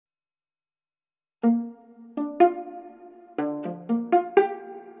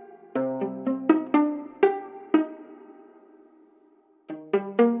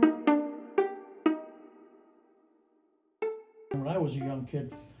was a young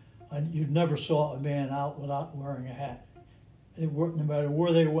kid, you never saw a man out without wearing a hat. No matter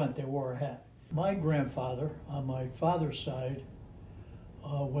where they went, they wore a hat. My grandfather, on my father's side,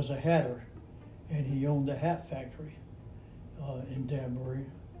 was a hatter, and he owned a hat factory in Danbury.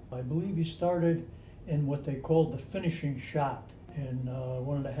 I believe he started in what they called the finishing shop in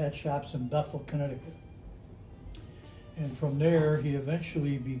one of the hat shops in Bethel, Connecticut. And from there, he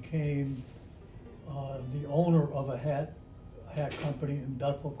eventually became the owner of a hat company in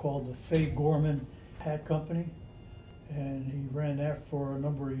Bethel called the Fay Gorman Hat Company. And he ran that for a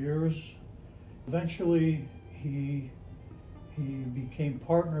number of years. Eventually, he became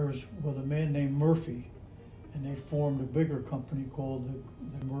partners with a man named Murphy, and they formed a bigger company called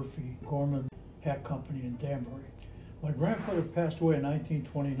the Murphy Gorman Hat Company in Danbury. My grandfather passed away in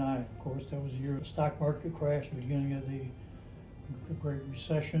 1929. Of course, that was the year the stock market crashed, beginning of the Great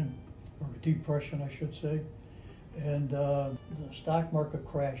Recession, or Depression, I should say. And the stock market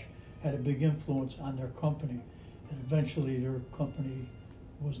crash had a big influence on their company, and eventually their company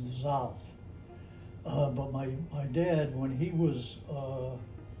was dissolved. But my dad, when he was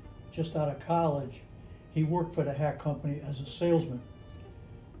just out of college, he worked for the hat company as a salesman,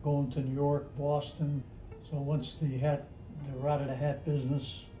 going to New York, Boston. So once they were out of the hat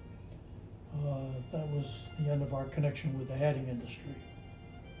business, that was the end of our connection with the hatting industry.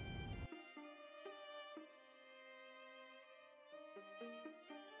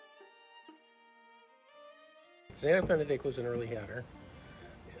 Zanuck Benedict was an early hatter.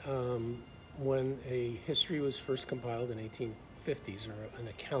 When a history was first compiled in 1850s, or an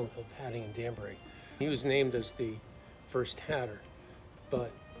account of hatting in Danbury, he was named as the first hatter,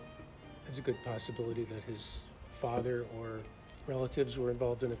 but there's a good possibility that his father or relatives were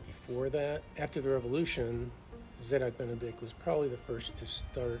involved in it before that. After the Revolution, Zanuck Benedict was probably the first to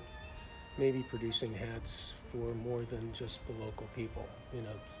start maybe producing hats for more than just the local people,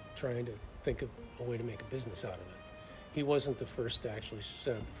 trying to think of a way to make a business out of it. He wasn't the first to actually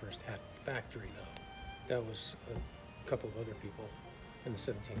set up the first hat factory, though. That was a couple of other people in the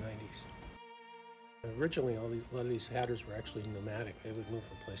 1790s. Originally, a lot of these hatters were actually nomadic. They would move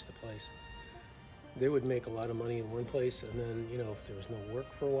from place to place. They would make a lot of money in one place, and then, if there was no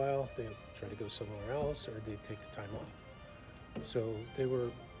work for a while, they'd try to go somewhere else, or they'd take the time off. So they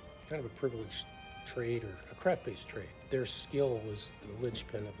were kind of a privileged trade, or a craft-based trade. Their skill was the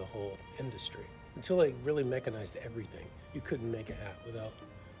linchpin of the whole industry. Until they really mechanized everything, you couldn't make a hat without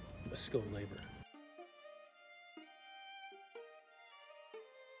a skilled labor.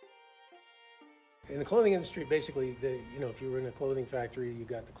 In the clothing industry, basically, if you were in a clothing factory, you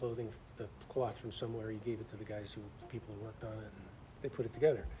got the cloth from somewhere, you gave it to the people who worked on it, and they put it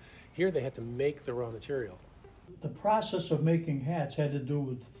together. Here, they had to make the raw material. The process of making hats had to do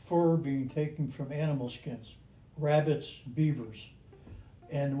with fur being taken from animal skins, rabbits, beavers.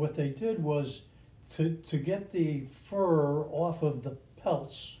 And what they did was to get the fur off of the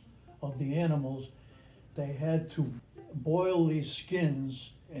pelts of the animals, they had to boil these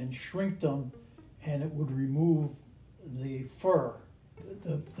skins and shrink them, and it would remove the fur.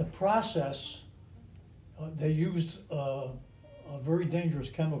 The process, they used a very dangerous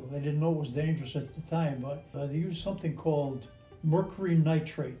chemical. They didn't know it was dangerous at the time, but they used something called mercury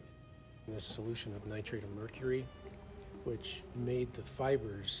nitrate. This solution of nitrate of mercury, which made the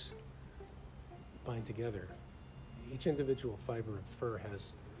fibers bind together. Each individual fiber of fur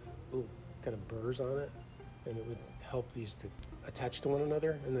has little kind of burrs on it, and it would help these to attach to one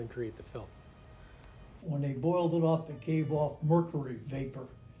another and then create the felt. When they boiled it up, it gave off mercury vapor,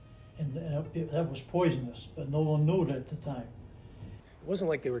 and that was poisonous, but no one knew it at the time. It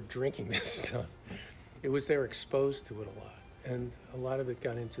wasn't like they were drinking this stuff. It was they were exposed to it a lot, and a lot of it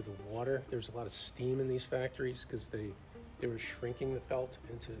got into the water. There's a lot of steam in these factories because they were shrinking the felt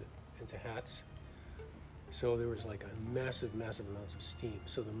into hats. So there was like a massive amounts of steam.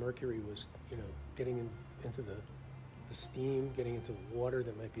 So the mercury was, getting into the steam, getting into the water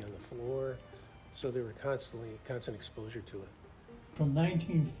that might be on the floor. So there were constant exposure to it. From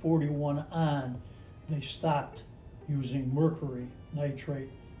 1941 on, they stopped using mercury nitrate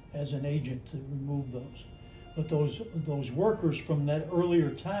as an agent to remove those. But those workers from that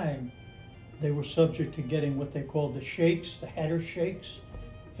earlier time, they were subject to getting what they called the shakes, the hatter shakes.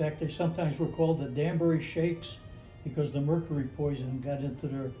 In fact, they sometimes were called the Danbury shakes because the mercury poison got into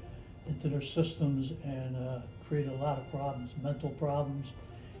their systems and created a lot of problems, mental problems.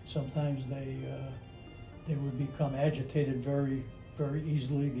 Sometimes they would become agitated very, very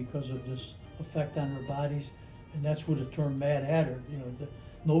easily because of this effect on their bodies, and that's where the term Mad Hatter.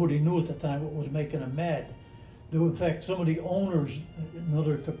 Nobody knew at the time what was making them mad. In fact, some of the owners, in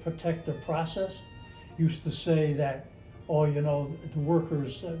order to protect their process, used to say that oh, you know, the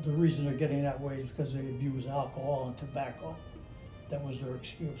workers, the reason they're getting that way is because they abuse alcohol and tobacco. That was their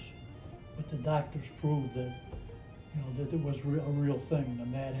excuse. But the doctors proved that, you know, that it was a real thing, the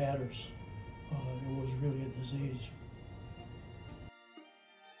Mad Hatters. It was really a disease.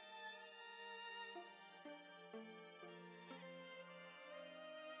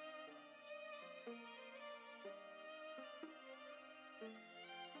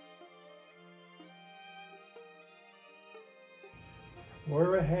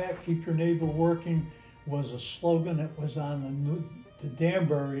 Wear a hat, keep your neighbor working was a slogan that was on the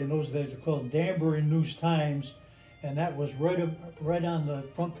Danbury, in those days it was called Danbury News Times, and that was right on the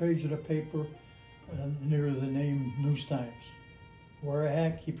front page of the paper near the name News Times. Wear a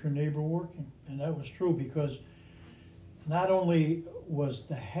hat, keep your neighbor working. And that was true because not only was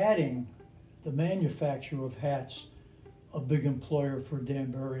the hatting, the manufacture of hats, a big employer for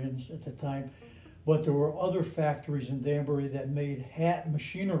Danburyans at the time, but there were other factories in Danbury that made hat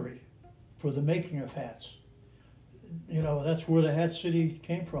machinery for the making of hats. You know, that's where the Hat City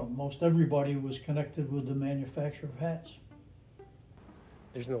came from. Most everybody was connected with the manufacture of hats.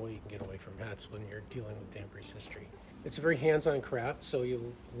 There's no way you can get away from hats when you're dealing with Danbury's history. It's a very hands-on craft, so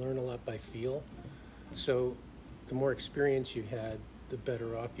you learn a lot by feel. So the more experience you had, the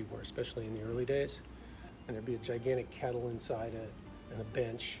better off you were, especially in the early days. And there'd be a gigantic kettle inside it and a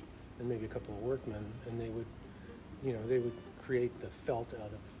bench and maybe a couple of workmen, and they would create the felt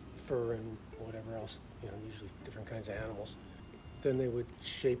out of fur and whatever else, usually different kinds of animals. Then they would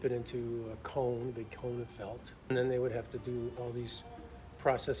shape it into a cone, a big cone of felt, and then they would have to do all these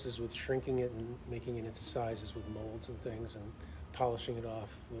processes with shrinking it and making it into sizes with molds and things and polishing it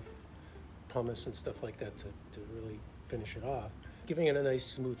off with pumice and stuff like that to really finish it off. Giving it a nice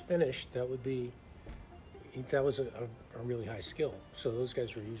smooth finish, that was a really high skill. So those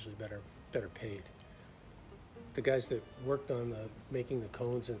guys were usually better paid. The guys that worked on making the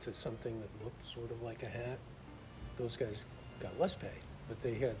cones into something that looked sort of like a hat, those guys got less pay, but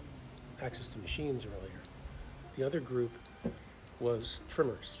they had access to machines earlier. The other group was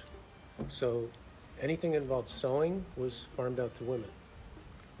trimmers. So anything that involved sewing was farmed out to women.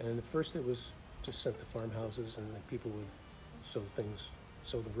 And at first it was just sent to farmhouses, and then people would sew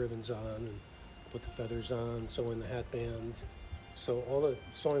the ribbons on and put the feathers on, sew in the hat band. So all the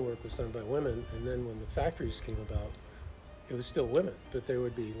sewing work was done by women, and then when the factories came about, it was still women, but there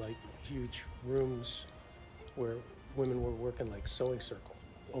would be like huge rooms where women were working like sewing circles.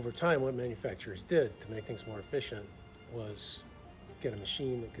 Over time, what manufacturers did to make things more efficient was get a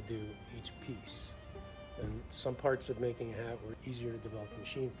machine that could do each piece. And some parts of making a hat were easier to develop a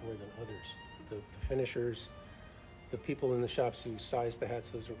machine for than others. The finishers, the people in the shops who sized the hats,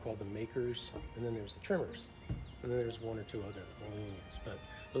 those were called the makers, and then there's the trimmers. And then there's one or two other unions, but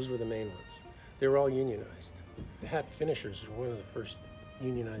those were the main ones. They were all unionized. The hat finishers were one of the first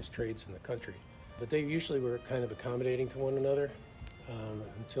unionized trades in the country, but they usually were kind of accommodating to one another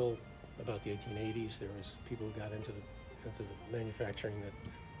until about the 1880s. There was people who got into the manufacturing that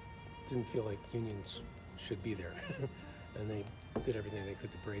didn't feel like unions should be there, and they did everything they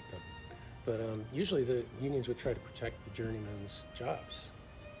could to break them. But usually the unions would try to protect the journeymen's jobs,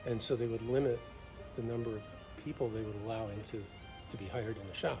 and so they would limit the number of people they would allow to be hired in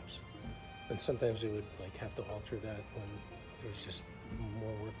the shops. And sometimes they would have to alter that when there was just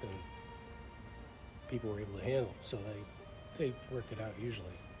more work than people were able to handle. So they worked it out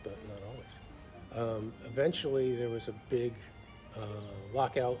usually, but not always. Eventually there was a big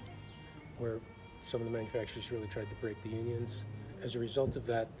lockout where some of the manufacturers really tried to break the unions. As a result of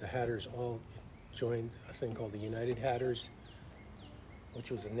that, the Hatters all joined a thing called the United Hatters, which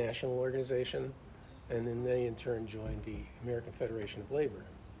was a national organization. And then they in turn joined the American Federation of Labor.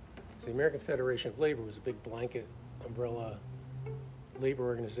 So the American Federation of Labor was a big blanket umbrella labor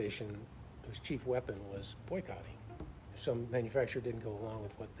organization whose chief weapon was boycotting. If some manufacturer didn't go along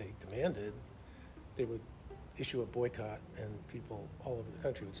with what they demanded, they would issue a boycott and people all over the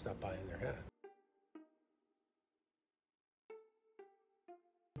country would stop buying their hat.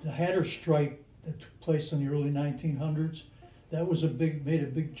 The Hatter strike that took place in the early 1900s, that was made a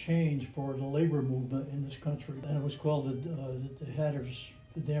big change for the labor movement in this country. And it was called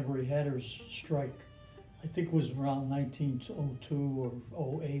the Danbury Hatters strike. I think it was around 1902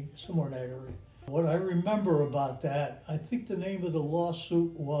 or 08, somewhere in that area. What I remember about that, I think the name of the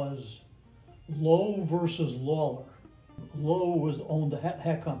lawsuit was Lowe versus Lawler. Lowe owned the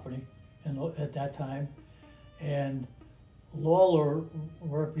hat company at that time, and Lawler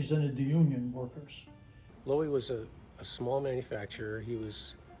represented the union workers. Lowe was a small manufacturer. He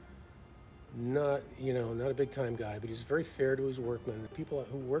was not a big time guy, but he was very fair to his workmen. The people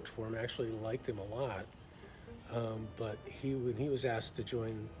who worked for him actually liked him a lot. But when he was asked to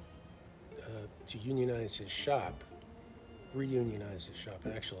join, to unionize his shop, reunionize his shop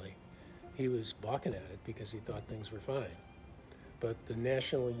actually, he was balking at it because he thought things were fine. But the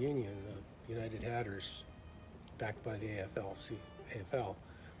National Union, the United Hatters, backed by the AFL,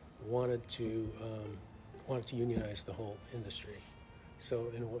 wanted to unionize the whole industry.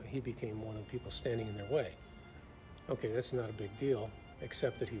 So he became one of the people standing in their way. Okay, that's not a big deal,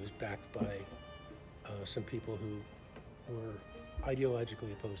 except that he was backed by some people who were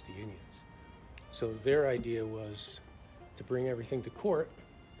ideologically opposed to unions. So their idea was to bring everything to court,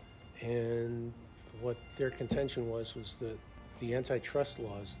 and what their contention was that the antitrust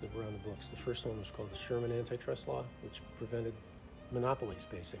laws that were on the books, the first one was called the Sherman Antitrust Law, which prevented monopolies,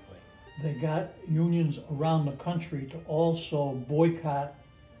 basically. They got unions around the country to also boycott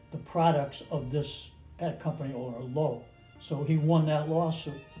the products of this hat company owner, Lowe. So he won that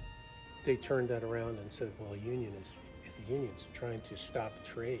lawsuit. They turned that around and said, well, if the union's trying to stop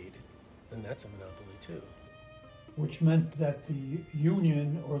trade, then that's a monopoly too. Which meant that the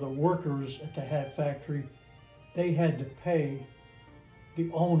union or the workers at the hat factory, they had to pay the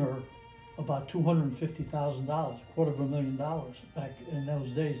owner about $250,000, $250,000. Back in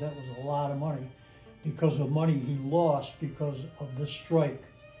those days, that was a lot of money because of money he lost because of the strike.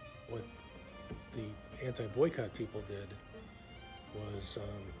 What the anti-boycott people did was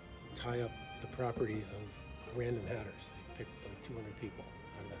tie up the property of random hatters. They picked like 200 people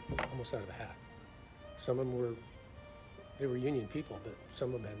almost out of a hat. Some of them they were union people, but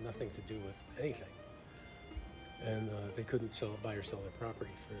some of them had nothing to do with anything. And they couldn't buy or sell their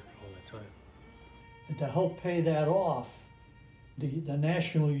property for all that time. And to help pay that off, the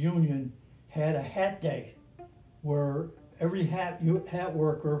National Union had a hat day where every hat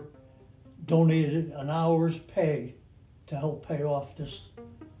worker donated an hour's pay to help pay off this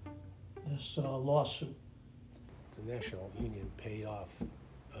lawsuit. The National Union paid off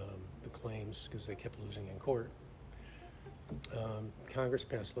the claims because they kept losing in court. Congress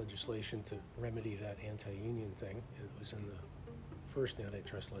passed legislation to remedy that anti-union thing. It was in the first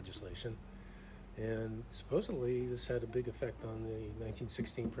antitrust legislation. And supposedly this had a big effect on the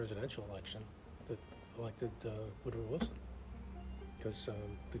 1916 presidential election that elected Woodrow Wilson. Because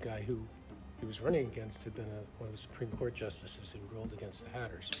the guy who he was running against had been one of the Supreme Court justices who ruled against the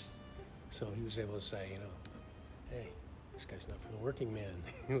Hatters. So he was able to say, hey, this guy's not for the working man.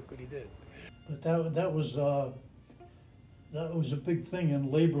 Look what he did. But that was a big thing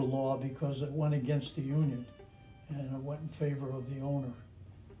in labor law because it went against the union and it went in favor of the owner.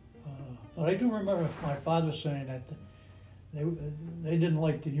 But I do remember my father saying that they didn't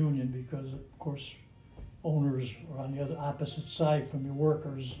like the union because, of course, owners are on the opposite side from your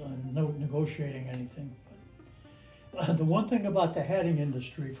workers and no negotiating anything. But the one thing about the hatting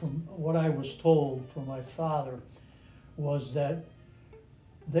industry, from what I was told from my father, was that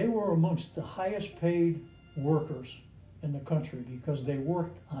they were amongst the highest paid workers in the country because they were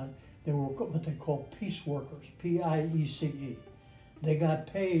what they call piece workers, P-I-E-C-E. They got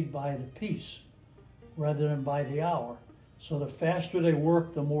paid by the piece rather than by the hour. So the faster they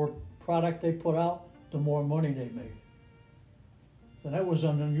worked, the more product they put out, the more money they made. So that was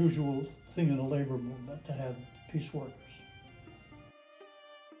an unusual thing in the labor movement to have piece workers.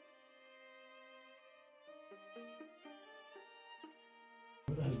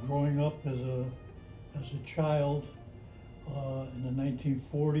 As growing up as a child in the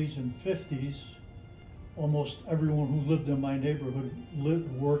 1940s and 50s, almost everyone who lived in my neighborhood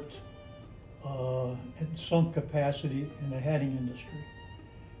worked in some capacity in the hatting industry.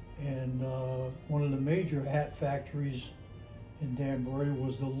 And one of the major hat factories in Danbury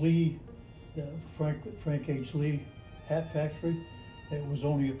was the Frank H. Lee hat factory. It was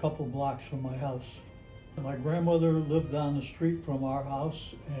only a couple blocks from my house. My grandmother lived down the street from our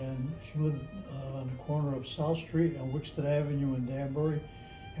house, and she lived on the corner of South Street and Wickstead Avenue in Danbury.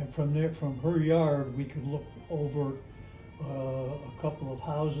 And from her yard, we could look over a couple of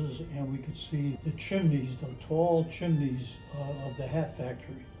houses, and we could see the chimneys, the tall chimneys of the hat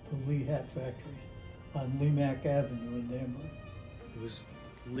factory, the Lee Hat Factory, on Leamack Avenue in Danbury. It was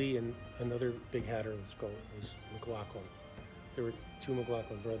Lee and another big hatter was McLaughlin. There were two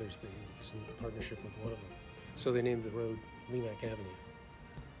McLaughlin brothers, but he was in partnership with one of them. So they named the road Leamack Avenue.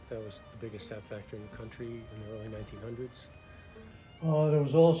 That was the biggest hat factory in the country in the early 1900s. There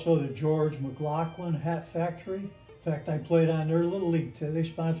was also the George McLaughlin Hat Factory. In fact, I played on their Little League team. They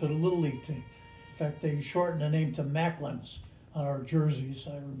sponsored a Little League team. In fact, they shortened the name to Macklin's on our jerseys,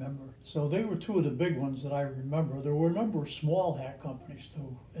 I remember. So they were two of the big ones that I remember. There were a number of small hat companies,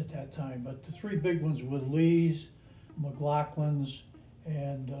 too, at that time. But the three big ones were Lee's, McLaughlin's,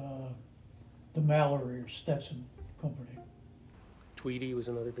 and the Mallory or Stetson Company. Tweedy was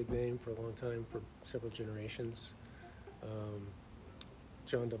another big name for a long time, for several generations.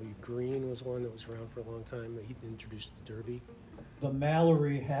 John W. Green was one that was around for a long time. He introduced the Derby. The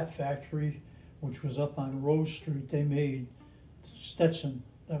Mallory Hat Factory, which was up on Rose Street, they made Stetson.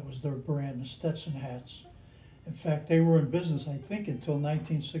 That was their brand, the Stetson hats. In fact, they were in business, I think, until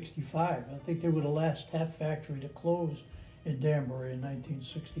 1965. I think they were the last hat factory to close in Danbury in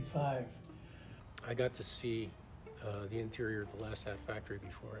 1965. I got to see the interior of the last hat factory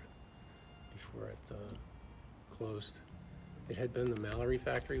before it closed. It had been the Mallory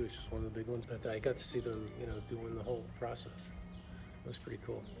factory, which was one of the big ones, but I got to see them, doing the whole process. It was pretty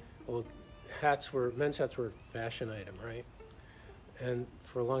cool. Well, men's hats were a fashion item, right? And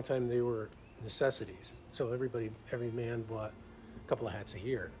for a long time, they were necessities. So every man bought a couple of hats a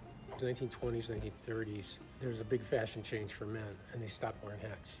year. In the 1920s, 1930s, there was a big fashion change for men, and they stopped wearing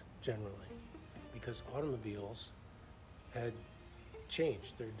hats, generally, because automobiles had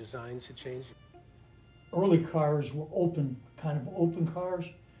changed. Their designs had changed. Early cars were kind of open cars.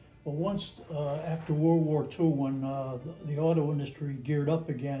 But once after World War II, when the auto industry geared up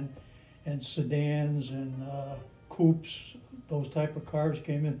again, and sedans and coupes, those type of cars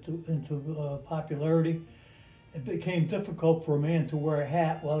came into popularity, it became difficult for a man to wear a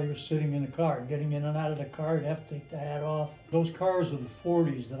hat while he was sitting in the car. Getting in and out of the car, he'd have to take the hat off. Those cars of the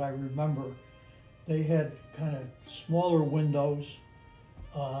 40s that I remember, they had kind of smaller windows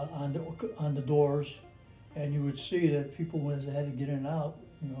on the doors, and you would see that people, as they had to get in and out,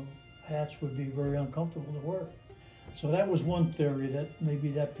 hats would be very uncomfortable to wear. So that was one theory, that maybe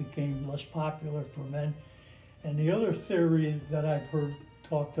that became less popular for men. And the other theory that I've heard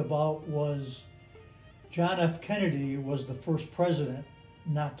talked about was John F. Kennedy was the first president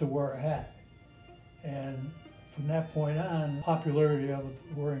not to wear a hat. And from that point on, popularity of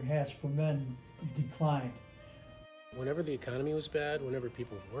wearing hats for men declined. Whenever the economy was bad, whenever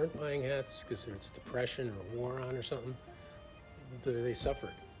people weren't buying hats because there's depression or war on or something, they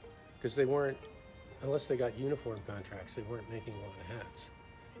suffered. Because they weren't, unless they got uniform contracts, they weren't making a lot of hats.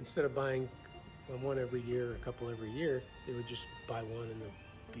 Instead of buying one every year, a couple every year, they would just buy one and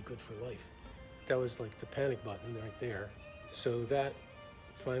they'd be good for life. That was like the panic button right there. So that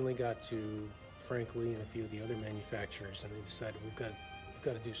finally got to Frank Lee and a few of the other manufacturers, and they decided we've got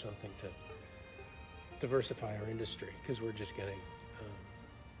to do something to diversify our industry, because we're just getting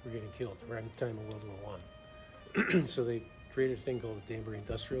killed. We're at the time of World War I. So they created a thing called the Danbury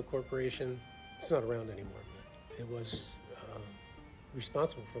Industrial Corporation. It's not around anymore, but it was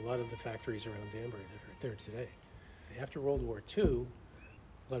responsible for a lot of the factories around Danbury that are there today. After World War II,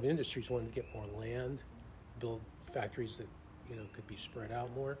 a lot of industries wanted to get more land, build factories that could be spread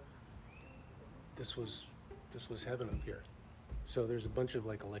out more. This was heaven up here. So there's a bunch of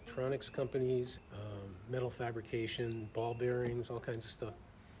electronics companies, metal fabrication, ball bearings, all kinds of stuff.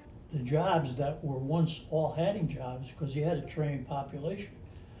 The jobs that were once all hatting jobs, because you had a trained population,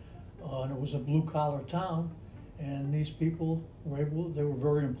 and it was a blue-collar town, and these people they were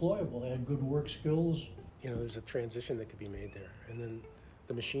very employable. They had good work skills. There's a transition that could be made there. And then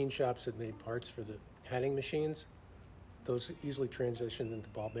the machine shops that made parts for the hatting machines, those easily transitioned into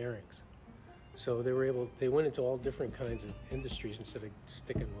ball bearings. So they went into all different kinds of industries instead of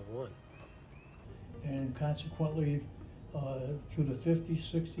sticking with one. And consequently, through the 50s,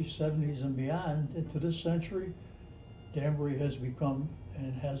 60s, 70s, and beyond, into this century, Danbury has become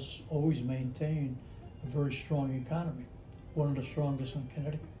and has always maintained a very strong economy, one of the strongest in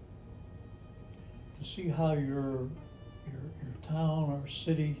Connecticut. To see how your town or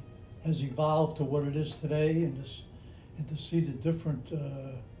city has evolved to what it is today, and to see the different,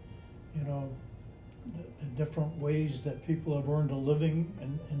 the different ways that people have earned a living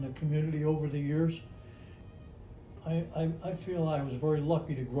in the community over the years, I feel I was very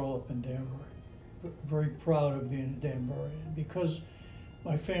lucky to grow up in Danbury. Very proud of being a Danburian, because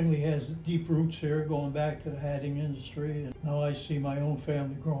my family has deep roots here, going back to the hatting industry, and now I see my own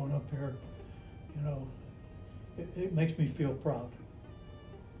family growing up here. It makes me feel proud.